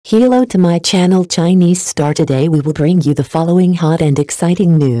Hello to my channel Chinese Star. Today we will bring you the following hot and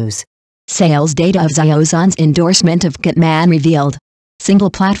exciting news. Sales data of Xiao Zhan's endorsement of Catman revealed. Single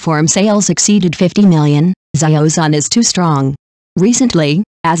platform sales exceeded 50 million, Xiao Zhan is too strong. Recently,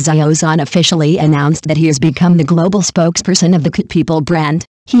 as Xiao Zhan officially announced that he has become the global spokesperson of the Cat People brand,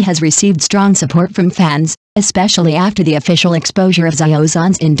 he has received strong support from fans, especially after the official exposure of Xiao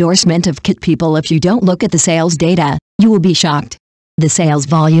Zhan's endorsement of Cat People. If you don't look at the sales data, you will be shocked. The sales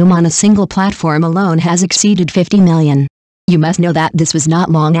volume on a single platform alone has exceeded 50 million. You must know that this was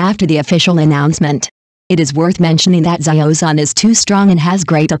not long after the official announcement. It is worth mentioning that Xiao Zhan is too strong and has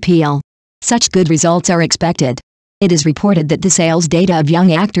great appeal. Such good results are expected. It is reported that the sales data of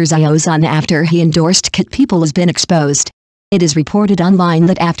young actor Xiao Zhan after he endorsed Cat People has been exposed. It is reported online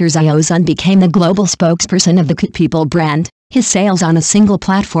that after Xiao Zhan became the global spokesperson of the Cat People brand, his sales on a single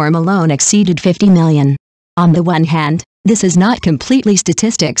platform alone exceeded 50 million. On the one hand, this is not completely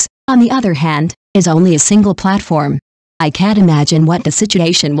statistics, on the other hand, is only a single platform. I can't imagine what the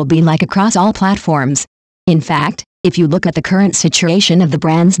situation will be like across all platforms. In fact, if you look at the current situation of the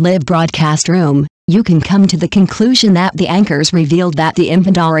brand's live broadcast room, you can come to the conclusion that the anchors revealed that the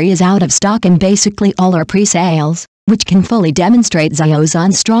inventory is out of stock and basically all are pre-sales, which can fully demonstrate Xiao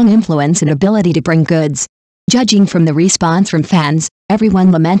Zhan's strong influence and ability to bring goods. Judging from the response from fans,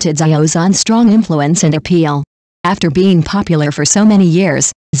 everyone lamented Xiao Zhan's strong influence and appeal. After being popular for so many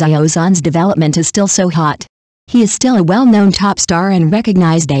years, Xiao Zhan's development is still so hot. He is still a well-known top star and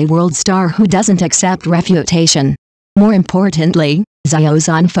recognized a world star who doesn't accept refutation. More importantly, Xiao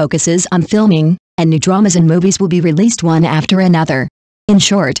Zhan focuses on filming, and new dramas and movies will be released one after another. In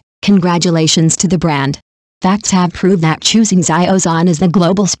short, congratulations to the brand. Facts have proved that choosing Xiao Zhan as the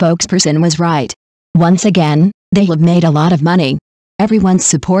global spokesperson was right. Once again, they have made a lot of money. Everyone's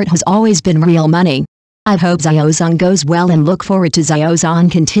support has always been real money. I hope Xiao Zhan goes well and look forward to Xiao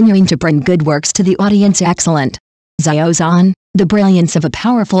Zhan continuing to bring good works to the audience. Excellent. Xiao Zhan, the brilliance of a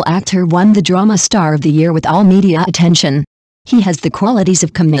powerful actor, won the Drama Star of the Year with all media attention. He has the qualities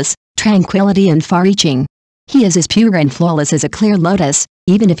of calmness, tranquility and far-reaching. He is as pure and flawless as a clear lotus.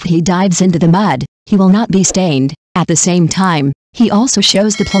 Even if he dives into the mud, he will not be stained. At the same time, he also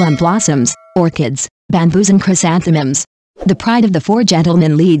shows the plum blossoms, orchids, bamboos and chrysanthemums. The pride of the four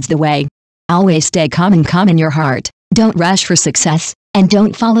gentlemen leads the way. Always stay calm in your heart, don't rush for success, and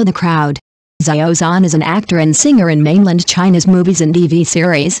don't follow the crowd. Xiao Zhan is an actor and singer in mainland China's movies and TV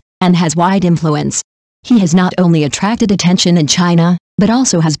series, and has wide influence. He has not only attracted attention in China, but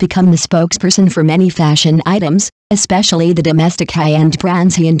also has become the spokesperson for many fashion items, especially the domestic high-end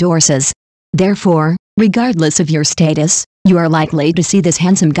brands he endorses. Therefore, regardless of your status, you are likely to see this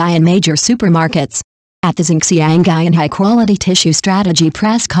handsome guy in major supermarkets. At the Xinjiang and high-quality tissue strategy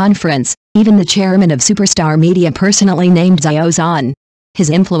press conference, even the chairman of Superstar Media personally named Xiao Zhan.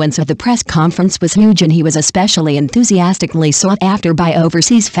 His influence at the press conference was huge and he was especially enthusiastically sought after by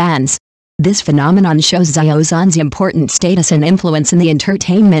overseas fans. This phenomenon shows Xiao Zhan's important status and influence in the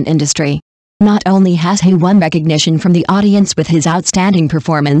entertainment industry. Not only has he won recognition from the audience with his outstanding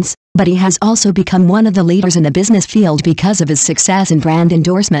performance, but he has also become one of the leaders in the business field because of his success in brand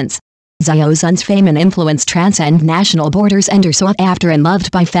endorsements. Xiao Zhan's fame and influence transcend national borders and are sought after and loved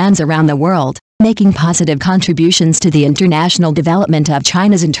by fans around the world, making positive contributions to the international development of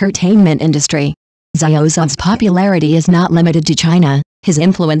China's entertainment industry. Xiao Zhan's popularity is not limited to China. His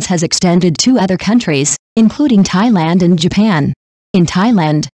influence has extended to other countries, including Thailand and Japan. In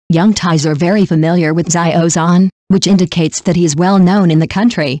Thailand, young Thais are very familiar with Xiao Zhan, which indicates that he is well known in the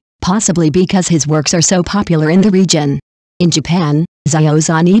country, possibly because his works are so popular in the region. In Japan, Xiao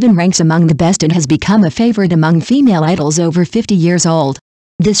Zhan even ranks among the best and has become a favorite among female idols over 50 years old.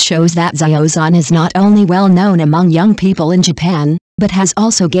 This shows that Xiao Zhan is not only well known among young people in Japan, but has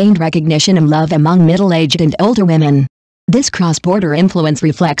also gained recognition and love among middle-aged and older women. This cross-border influence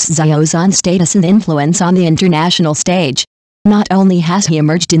reflects Xiao Zhan's status and influence on the international stage. Not only has he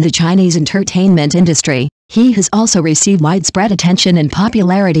emerged in the Chinese entertainment industry, he has also received widespread attention and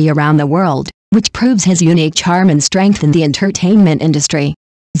popularity around the world, which proves his unique charm and strength in the entertainment industry.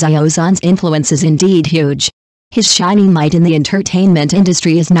 Xiao Zhan's influence is indeed huge. His shining light in the entertainment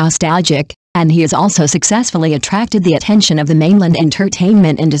industry is nostalgic, and he has also successfully attracted the attention of the mainland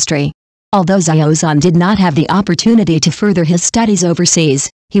entertainment industry. Although Xiao Zhan did not have the opportunity to further his studies overseas,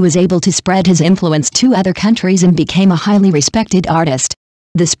 he was able to spread his influence to other countries and became a highly respected artist.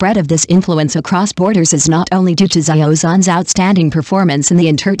 The spread of this influence across borders is not only due to Xiao Zhan's outstanding performance in the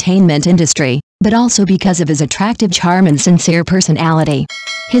entertainment industry, but also because of his attractive charm and sincere personality.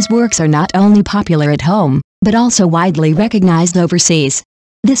 His works are not only popular at home, but also widely recognized overseas.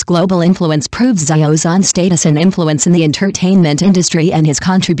 This global influence proves Xiao Zhan's status and influence in the entertainment industry and his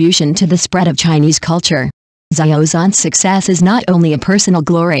contribution to the spread of Chinese culture. Xiao Zhan's success is not only a personal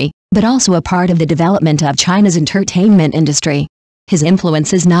glory, but also a part of the development of China's entertainment industry. His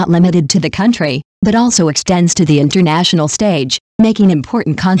influence is not limited to the country, but also extends to the international stage, making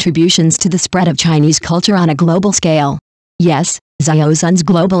important contributions to the spread of Chinese culture on a global scale. Yes, Xiao Zhan's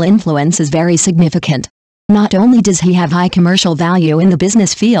global influence is very significant. Not only does he have high commercial value in the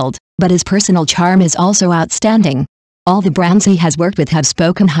business field, but his personal charm is also outstanding. All the brands he has worked with have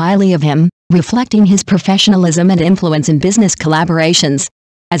spoken highly of him, reflecting his professionalism and influence in business collaborations.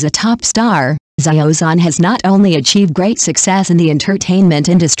 As a top star, Xiao Zhan has not only achieved great success in the entertainment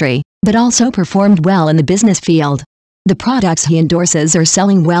industry, but also performed well in the business field. The products he endorses are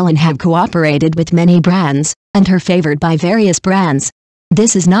selling well and have cooperated with many brands, and are favored by various brands.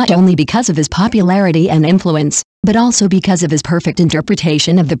 This is not only because of his popularity and influence, but also because of his perfect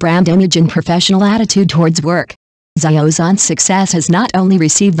interpretation of the brand image and professional attitude towards work. Xiao Zhan's success has not only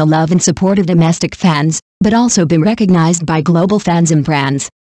received the love and support of domestic fans, but also been recognized by global fans and brands.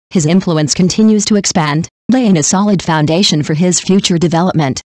 His influence continues to expand, laying a solid foundation for his future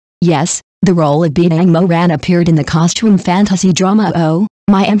development. Yes, the role of Bidang Moran appeared in the costume fantasy drama Oh,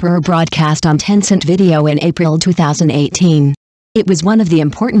 My Emperor broadcast on Tencent Video in April 2018. It was one of the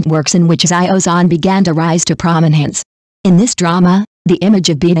important works in which Xiao Zhan began to rise to prominence. In this drama, the image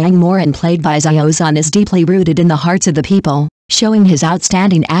of Bidang Moran played by Xiao Zhan is deeply rooted in the hearts of the people, showing his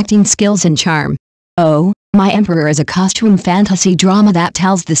outstanding acting skills and charm. Oh, My Emperor is a costume fantasy drama that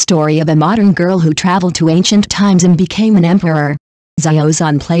tells the story of a modern girl who traveled to ancient times and became an emperor. Xiao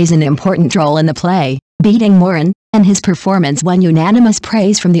Zhan plays an important role in the play, Bidang Moran, and his performance won unanimous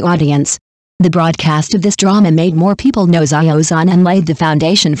praise from the audience. The broadcast of this drama made more people know Xiao Zhan and laid the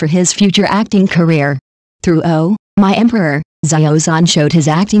foundation for his future acting career. Through Oh, My Emperor, Xiao Zhan showed his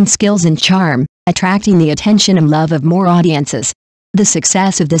acting skills and charm, attracting the attention and love of more audiences. The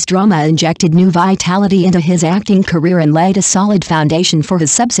success of this drama injected new vitality into his acting career and laid a solid foundation for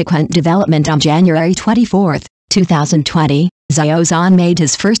his subsequent development. On January 24, 2020, Xiao Zhan made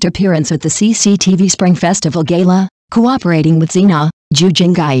his first appearance at the CCTV Spring Festival Gala, cooperating with Xina, Zhu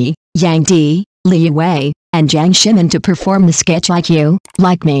Jinggai, Yang Di, Li Wei, and Zhang Ximen to perform the sketch Like You,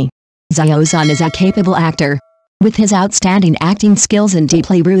 Like Me. Xiao Zhan is a capable actor. With his outstanding acting skills and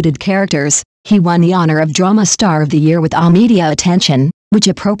deeply rooted characters, he won the honor of Drama Star of the Year with All Media Attention, which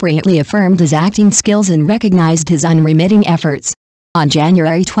appropriately affirmed his acting skills and recognized his unremitting efforts. On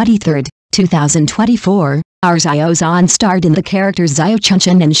January 23, 2024, our Xiao Zhan starred in the characters Xiao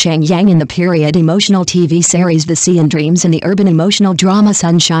Chunchen and Sheng Yang in the period emotional TV series The Sea and Dreams and the urban emotional drama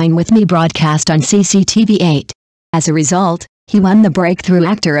Sunshine With Me broadcast on CCTV8. As a result, he won the Breakthrough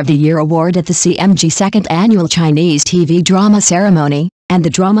Actor of the Year award at the CMG Second Annual Chinese TV Drama Ceremony, and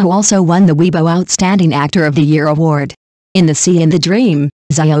the drama also won the Weibo Outstanding Actor of the Year award. In The Sea and the Dream,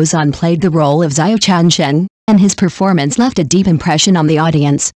 Xiao Zhan played the role of Xiao Chunchen, and his performance left a deep impression on the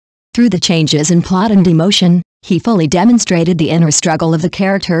audience. Through the changes in plot and emotion, he fully demonstrated the inner struggle of the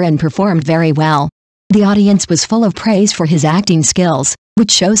character and performed very well. The audience was full of praise for his acting skills,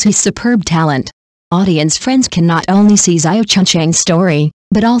 which shows his superb talent. Audience friends can not only see Xiao Chuncheng's story,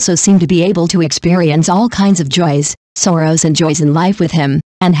 but also seem to be able to experience all kinds of joys, sorrows and joys in life with him,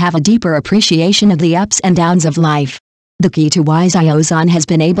 and have a deeper appreciation of the ups and downs of life. The key to why Xiao Zhan has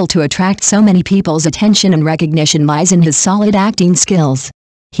been able to attract so many people's attention and recognition lies in his solid acting skills.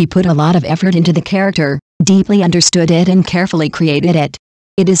 He put a lot of effort into the character, deeply understood it and carefully created it.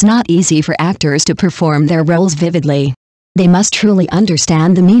 It is not easy for actors to perform their roles vividly. They must truly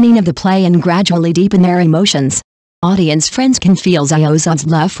understand the meaning of the play and gradually deepen their emotions. Audience friends can feel Xiao Zhan's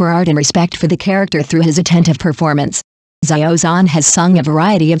love for art and respect for the character through his attentive performance. Xiao Zhan has sung a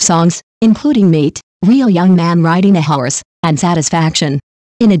variety of songs, including Meet, Real Young Man Riding a Horse, and Satisfaction.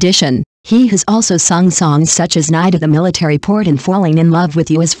 In addition, he has also sung songs such as Night at the Military Port and Falling in Love with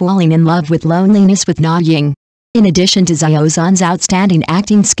You as Falling in Love with Loneliness with Na Ying. In addition to Xiao Zhan's outstanding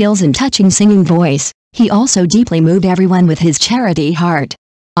acting skills and touching singing voice, he also deeply moved everyone with his charity heart.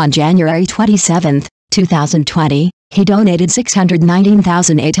 On January 27, 2020, he donated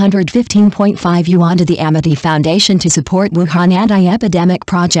 619,815.5 yuan to the Amity Foundation to support Wuhan anti-epidemic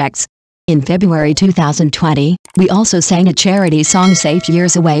projects. In February 2020, we also sang a charity song Safe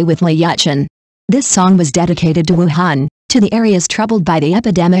Years Away with Li Yuchen. This song was dedicated to Wuhan, to the areas troubled by the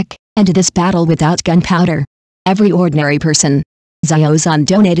epidemic, and to this battle without gunpowder. Every ordinary person. Xiao Zhan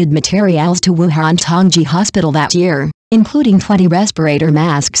donated materials to Wuhan Tongji Hospital that year, including 20 respirator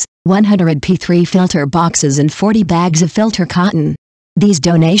masks, 100 P3 filter boxes and 40 bags of filter cotton. These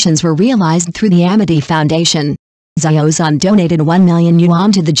donations were realized through the Amity Foundation. Xiao Zhan donated 1 million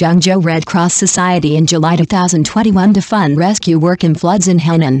yuan to the Zhengzhou Red Cross Society in July 2021 to fund rescue work in floods in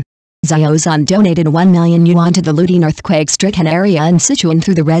Henan. Xiao Zhan donated 1 million yuan to the looting earthquake-stricken area in Sichuan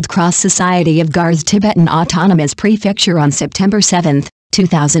through the Red Cross Society of Gar's Tibetan Autonomous Prefecture on September 7,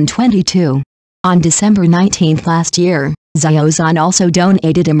 2022. On December 19 last year, Xiao Zhan also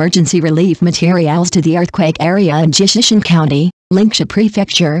donated emergency relief materials to the earthquake area in Jishishan County, Lingsha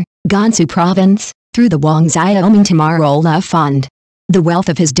Prefecture, Gansu Province, through the Wang Xiaoming Tamarola Fund. The wealth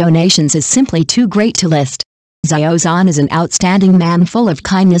of his donations is simply too great to list. Xiao Zhan is an outstanding man full of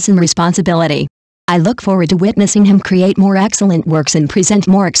kindness and responsibility. I look forward to witnessing him create more excellent works and present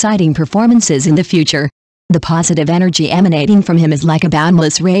more exciting performances in the future. The positive energy emanating from him is like a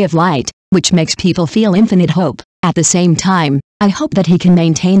boundless ray of light, which makes people feel infinite hope. At the same time, I hope that he can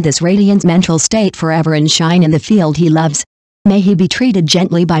maintain this radiant mental state forever and shine in the field he loves. May he be treated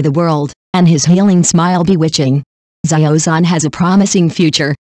gently by the world, and his healing smile bewitching. Xiao Zhan has a promising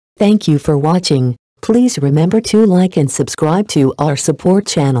future. Thank you for watching. Please remember to like and subscribe to our support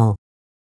channel.